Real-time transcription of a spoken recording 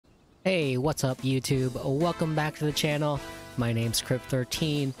Hey, what's up YouTube? Welcome back to the channel. My name's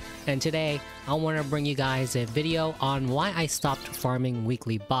Crypt13, and today I want to bring you guys a video on why I stopped farming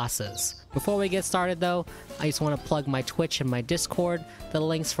weekly bosses. Before we get started though, I just want to plug my Twitch and my Discord. The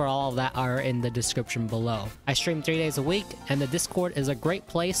links for all of that are in the description below. I stream 3 days a week, and the Discord is a great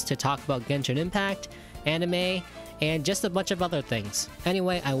place to talk about Genshin Impact, anime, and just a bunch of other things.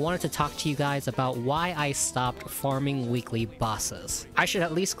 Anyway, I wanted to talk to you guys about why I stopped farming weekly bosses. I should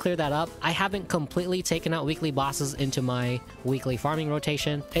at least clear that up. I haven't completely taken out weekly bosses into my weekly farming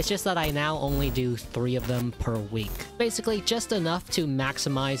rotation. It's just that I now only do 3 of them per week. Basically, just enough to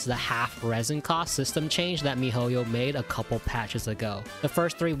maximize the half resin cost system change that MiHoYo made a couple patches ago. The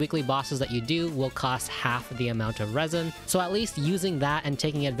first 3 weekly bosses that you do will cost half the amount of resin, so at least using that and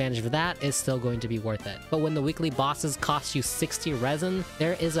taking advantage of that is still going to be worth it. But when the weekly bosses cost you 60 resin,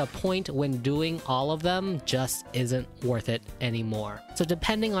 there is a point when doing all of them just isn't worth it anymore. So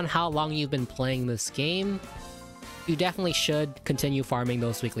depending on how long you've been playing this game, you definitely should continue farming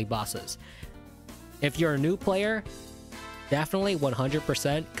those weekly bosses. If you're a new player, definitely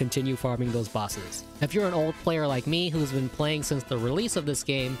 100% continue farming those bosses. If you're an old player like me who's been playing since the release of this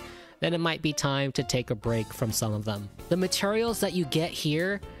game, then it might be time to take a break from some of them. The materials that you get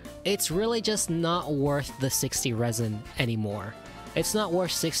here, it's really just not worth the 60 resin anymore. It's not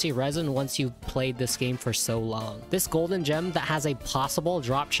worth 60 resin once you've played this game for so long. This golden gem that has a possible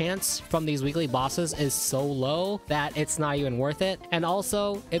drop chance from these weekly bosses is so low that it's not even worth it. And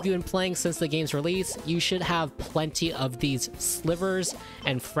also, if you've been playing since the game's release, you should have plenty of these slivers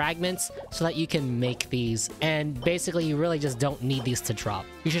and fragments so that you can make these. And basically, you really just don't need these to drop.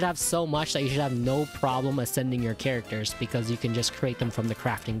 You should have so much that you should have no problem ascending your characters because you can just create them from the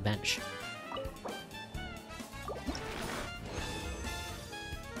crafting bench.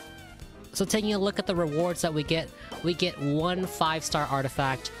 So taking a look at the rewards that we get 1 5-star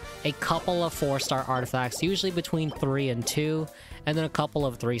artifact, a couple of 4-star artifacts, usually between 3 and 2, and then a couple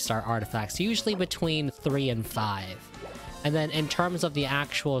of 3-star artifacts, usually between 3 and 5. And then in terms of the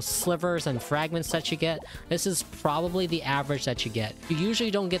actual slivers and fragments that you get, this is probably the average that you get. You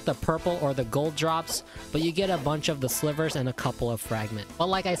usually don't get the purple or the gold drops, but you get a bunch of the slivers and a couple of fragments. But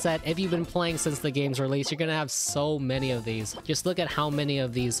like I said, if you've been playing since the game's release, you're gonna have so many of these. Just look at how many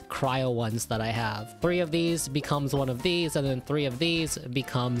of these cryo ones that I have. 3 of these becomes 1 of these, and then 3 of these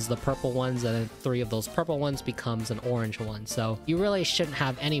becomes the purple ones, and then 3 of those purple ones becomes an orange one. So you really shouldn't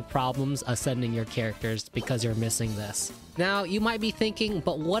have any problems ascending your characters because you're missing this. Now, you might be thinking,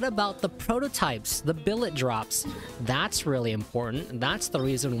 but what about the prototypes, the billet drops? That's really important. That's the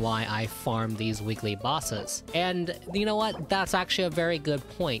reason why I farm these weekly bosses. And you know what? That's actually a very good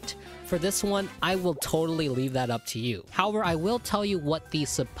point. For this one, I will totally leave that up to you. However, I will tell you what the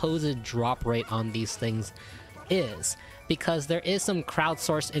supposed drop rate on these things is, because there is some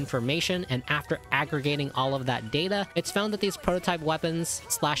crowdsourced information, and after aggregating all of that data, it's found that these prototype weapons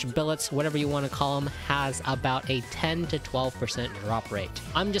slash billets, whatever you want to call them, has about a 10 to 12% drop rate.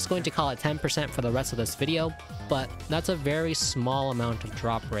 I'm just going to call it 10% for the rest of this video, but that's a very small amount of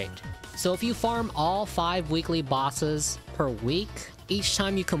drop rate. So if you farm all 5 weekly bosses per week, each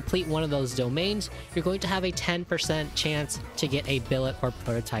time you complete one of those domains, you're going to have a 10% chance to get a billet or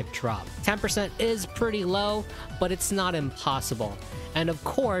prototype drop. 10% is pretty low, but it's not impossible. And of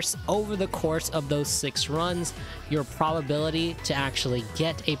course, over the course of those 6 runs, your probability to actually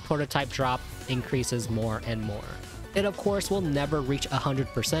get a prototype drop increases more and more. It of course will never reach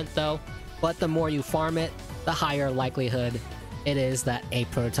 100% though, but the more you farm it, the higher likelihood it is that a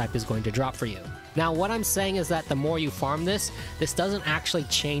prototype is going to drop for you. Now, what I'm saying is that the more you farm this doesn't actually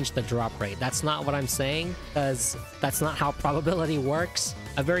change the drop rate. That's not what I'm saying, because that's not how probability works.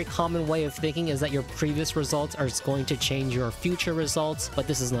 A very common way of thinking is that your previous results are going to change your future results, but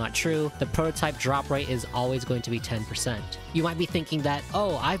this is not true. The prototype drop rate is always going to be 10%. You might be thinking that,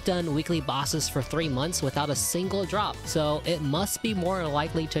 oh, I've done weekly bosses for 3 months without a single drop, so it must be more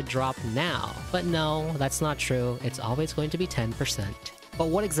likely to drop now. But no, that's not true. It's always going to be 10%. But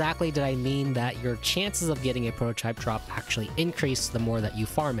what exactly did I mean that your chances of getting a prototype drop actually increase the more that you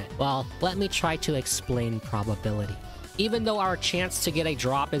farm it? Well, let me try to explain probability. Even though our chance to get a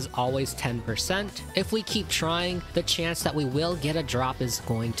drop is always 10%, if we keep trying, the chance that we will get a drop is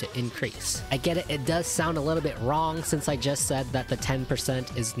going to increase. I get it, it does sound a little bit wrong since I just said that the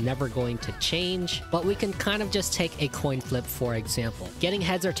 10% is never going to change, but we can kind of just take a coin flip for example. Getting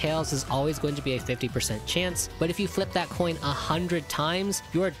heads or tails is always going to be a 50% chance, but if you flip that coin 100 times,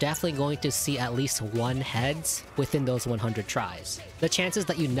 you are definitely going to see at least 1 heads within those 100 tries. The chances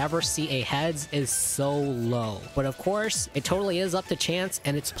that you never see a heads is so low, but of course, course, it totally is up to chance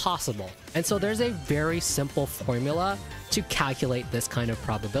and it's possible. And so there's a very simple formula to calculate this kind of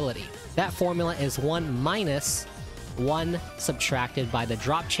probability. That formula is 1 minus 1 subtracted by the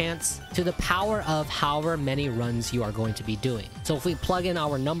drop chance to the power of however many runs you are going to be doing. So if we plug in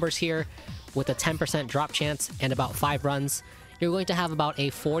our numbers here with a 10% drop chance and about 5 runs, you're going to have about a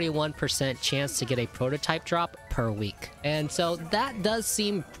 41% chance to get a prototype drop per week. And so that does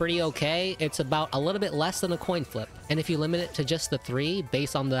seem pretty okay. It's about a little bit less than a coin flip. And if you limit it to just the 3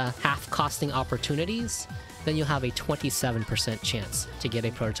 based on the half costing opportunities, then you'll have a 27% chance to get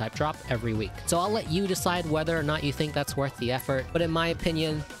a prototype drop every week. So I'll let you decide whether or not you think that's worth the effort, but in my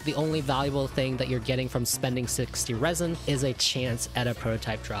opinion, the only valuable thing that you're getting from spending 60 resin is a chance at a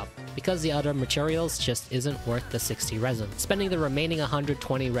prototype drop, because the other materials just isn't worth the 60 resin. Spending the remaining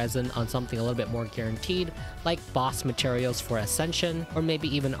 120 resin on something a little bit more guaranteed, like boss materials for Ascension, or maybe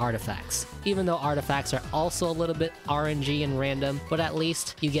even artifacts. Even though artifacts are also a little bit RNG and random, but at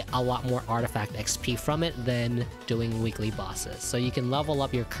least you get a lot more artifact XP from it than doing weekly bosses, so you can level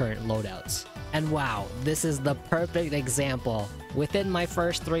up your current loadouts. And wow, this is the perfect example. Within my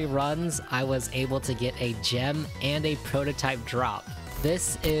first 3 runs, I was able to get a gem and a prototype drop.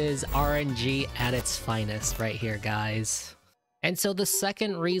 This is RNG at its finest right here, guys. And so the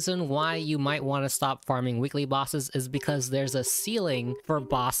second reason why you might want to stop farming weekly bosses is because there's a ceiling for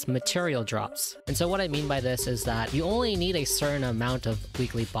boss material drops. And so what I mean by this is that you only need a certain amount of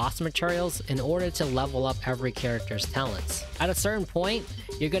weekly boss materials in order to level up every character's talents. At a certain point,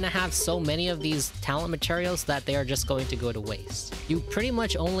 you're going to have so many of these talent materials that they are just going to go to waste. You pretty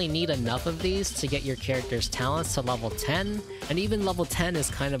much only need enough of these to get your character's talents to level 10, and even level 10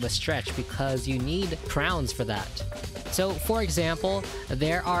 is kind of a stretch because you need crowns for that. So for example,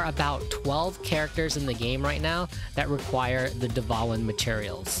 there are about 12 characters in the game right now that require the Dvalin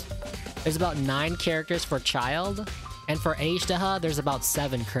materials. There's about 9 characters for Child, and for Ajdaha, there's about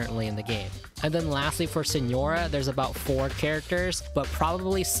 7 currently in the game. And then lastly for Signora, there's about 4 characters, but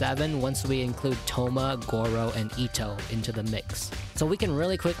probably 7 once we include Toma, Goro, and Ito into the mix. So we can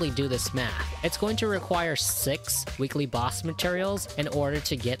really quickly do this math. It's going to require 6 weekly boss materials in order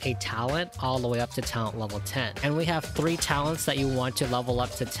to get a talent all the way up to talent level 10. And we have 3 talents that you want to level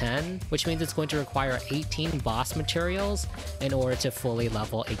up to 10, which means it's going to require 18 boss materials in order to fully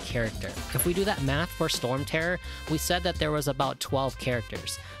level a character. If we do that math for Storm Terror, we said that there was about 12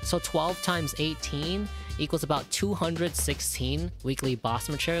 characters. So 12 times 18 equals about 216 weekly boss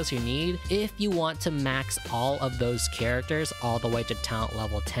materials you need if you want to max all of those characters all the way to talent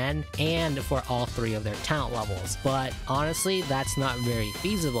level 10 and for all 3 of their talent levels. But honestly, that's not very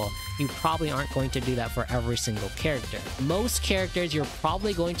feasible. You probably aren't going to do that for every single character. Most characters, you're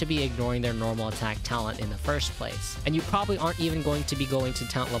probably going to be ignoring their normal attack talent in the first place. And you probably aren't even going to be going to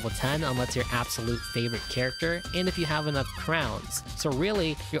talent level 10 unless your absolute favorite character and if you have enough crowns. So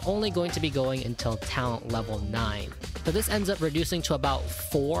really, you're only going to be going until talent level 9. So this ends up reducing to about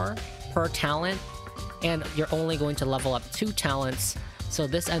 4 per talent, and you're only going to level up 2 talents, so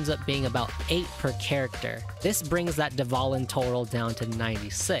this ends up being about 8 per character. This brings that Dvalin total down to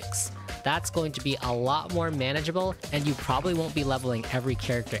 96. That's going to be a lot more manageable, and you probably won't be leveling every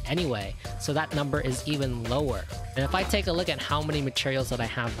character anyway, so that number is even lower. And if I take a look at how many materials that I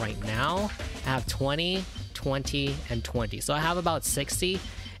have right now, I have 20, 20, and 20. So I have about 60,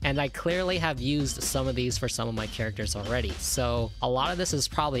 and I clearly have used some of these for some of my characters already. So a lot of this is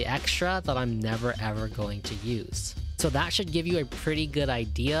probably extra that I'm never ever going to use. So that should give you a pretty good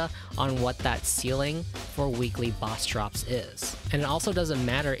idea on what that ceiling for weekly boss drops is. And it also doesn't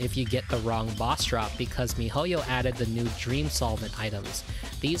matter if you get the wrong boss drop because MiHoYo added the new Dream Solvent items.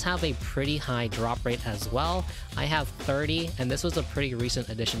 These have a pretty high drop rate as well. I have 30, and this was a pretty recent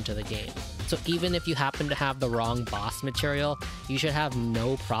addition to the game. So even if you happen to have the wrong boss material, you should have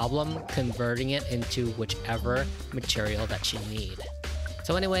no problem converting it into whichever material that you need.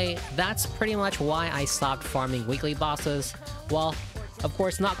 So anyway, that's pretty much why I stopped farming weekly bosses. Well, of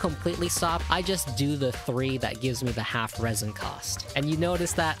course, not completely stop. I just do the 3 that gives me the half resin cost. And you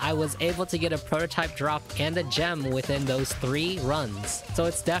notice that I was able to get a prototype drop and a gem within those 3 runs. So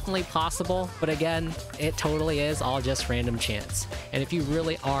it's definitely possible, but again, it totally is all just random chance. And if you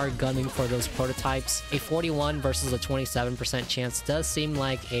really are gunning for those prototypes, a 41 versus a 27% chance does seem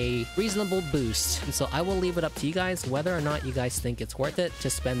like a reasonable boost. And so I will leave it up to you guys whether or not you guys think it's worth it to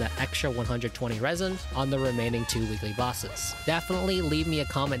spend that extra 120 resin on the remaining 2 weekly bosses. Definitely leave me a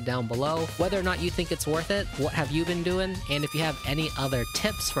comment down below whether or not you think it's worth it, what have you been doing, and if you have any other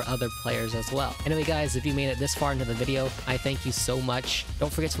tips for other players as well. Anyway guys, if you made it this far into the video, I thank you so much.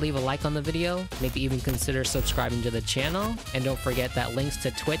 Don't forget to leave a like on the video, maybe even consider subscribing to the channel, and don't forget that links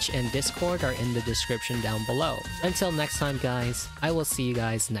to Twitch and Discord are in the description down below. Until next time guys, I will see you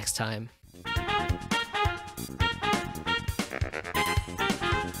guys next time.